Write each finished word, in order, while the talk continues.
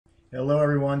Hello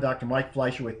everyone, Dr. Mike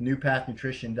Fleischer with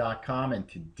NewPathNutrition.com, and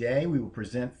today we will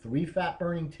present 3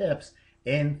 fat-burning tips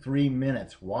in 3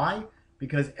 minutes. Why?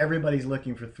 Because everybody's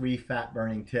looking for 3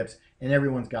 fat-burning tips and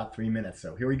everyone's got 3 minutes.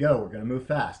 So here we go, we're going to move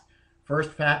fast.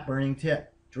 First fat-burning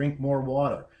tip, drink more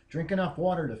water. Drink enough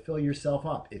water to fill yourself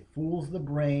up. It fools the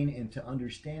brain into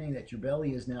understanding that your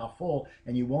belly is now full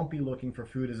and you won't be looking for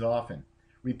food as often.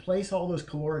 Replace all those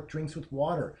caloric drinks with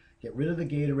water. Get rid of the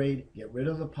Gatorade, get rid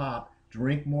of the pop.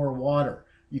 Drink more water.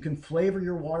 You can flavor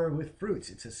your water with fruits.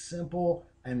 It's a simple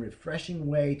and refreshing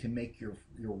way to make your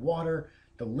water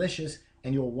delicious,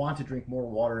 and you'll want to drink more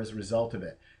water as a result of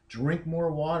it. Drink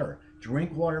more water.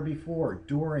 Drink water before,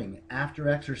 during, after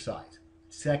exercise.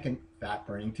 Second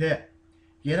fat-burning tip.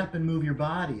 Get up and move your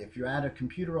body. If you're at a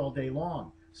computer all day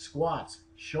long, squats,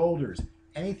 shoulders,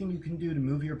 anything you can do to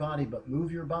move your body, but move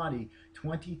your body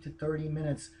 20 to 30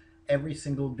 minutes every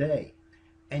single day.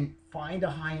 And find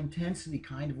a high intensity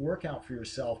kind of workout for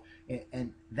yourself,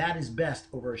 and that is best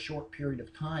over a short period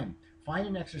of time. Find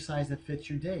an exercise that fits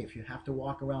your day. If you have to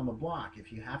walk around the block, if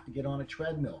you have to get on a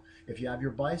treadmill, if you have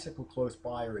your bicycle close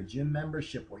by or a gym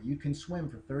membership where you can swim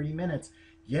for 30 minutes,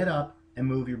 get up and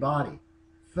move your body.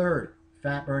 Third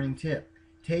fat burning tip,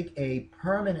 take a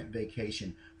permanent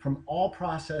vacation from all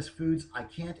processed foods. I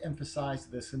can't emphasize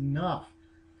this enough.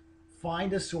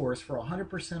 Find a source for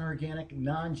 100% organic,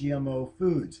 non-GMO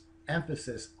foods.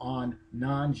 Emphasis on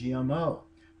non-GMO.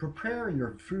 Prepare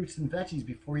your fruits and veggies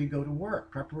before you go to work.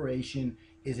 Preparation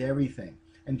is everything.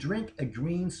 And drink a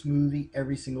green smoothie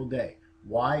every single day.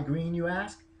 Why green, you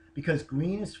ask? Because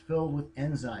green is filled with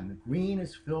enzyme. Green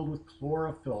is filled with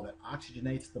chlorophyll that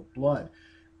oxygenates the blood.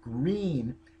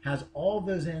 Green has all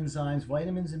those enzymes,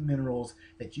 vitamins, and minerals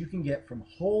that you can get from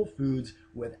whole foods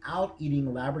without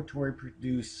eating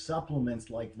laboratory-produced supplements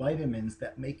like vitamins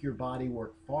that make your body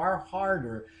work far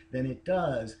harder than it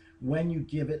does when you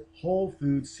give it whole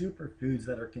foods, superfoods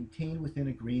that are contained within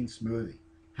a green smoothie.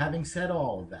 Having said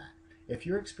all of that, if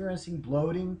you're experiencing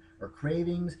bloating or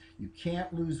cravings, you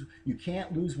can't lose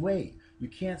weight, you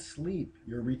can't sleep,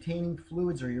 you're retaining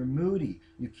fluids, or you're moody,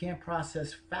 you can't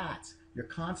process fats, you're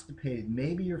constipated,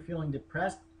 maybe you're feeling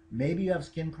depressed, maybe you have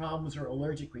skin problems or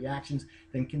allergic reactions,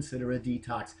 then consider a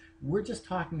detox. We're just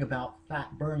talking about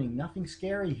fat burning, nothing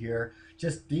scary here,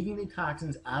 just digging the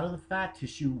toxins out of the fat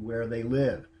tissue where they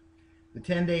live. The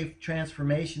 10-day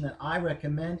transformation that I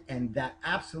recommend, and that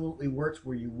absolutely works,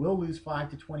 where you will lose 5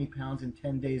 to 20 pounds in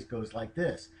 10 days, goes like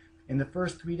this. In the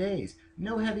first 3 days,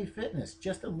 no heavy fitness,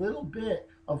 just a little bit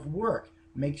of work.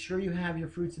 Make sure you have your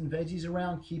fruits and veggies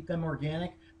around, keep them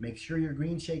organic, make sure your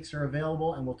green shakes are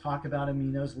available, and we'll talk about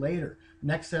aminos later.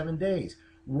 Next 7 days,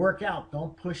 work out,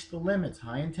 don't push the limits,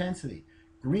 high intensity.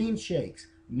 Green shakes,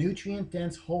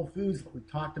 nutrient-dense whole foods that we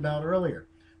talked about earlier.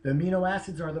 The amino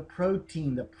acids are the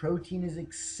protein. The protein is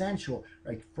essential,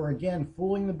 right, for, again,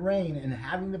 fooling the brain and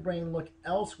having the brain look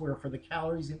elsewhere for the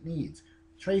calories it needs.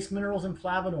 Trace minerals and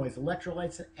flavonoids,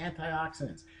 electrolytes and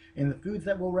antioxidants. In the foods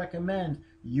that we'll recommend,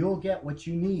 you'll get what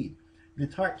you need. The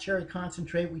tart cherry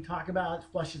concentrate we talk about, it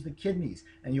flushes the kidneys,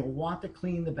 and you'll want to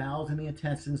clean the bowels and the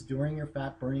intestines during your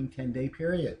fat-burning 10-day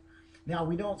period. Now,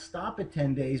 we don't stop at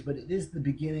 10 days, but it is the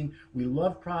beginning. We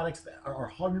love products that are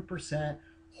 100%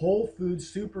 whole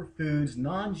foods, superfoods,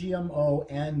 non-GMO,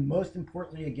 and most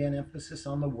importantly, again, emphasis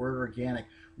on the word organic.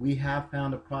 We have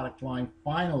found a product line,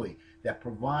 finally, that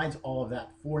provides all of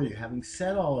that for you. Having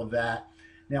said all of that,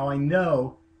 now I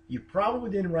know you probably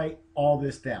didn't write all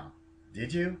this down.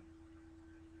 Did you?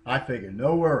 I figured,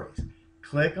 no worries.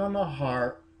 Click on the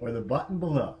heart or the button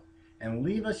below and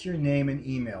leave us your name and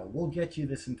email. We'll get you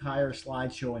this entire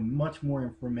slideshow and much more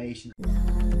information.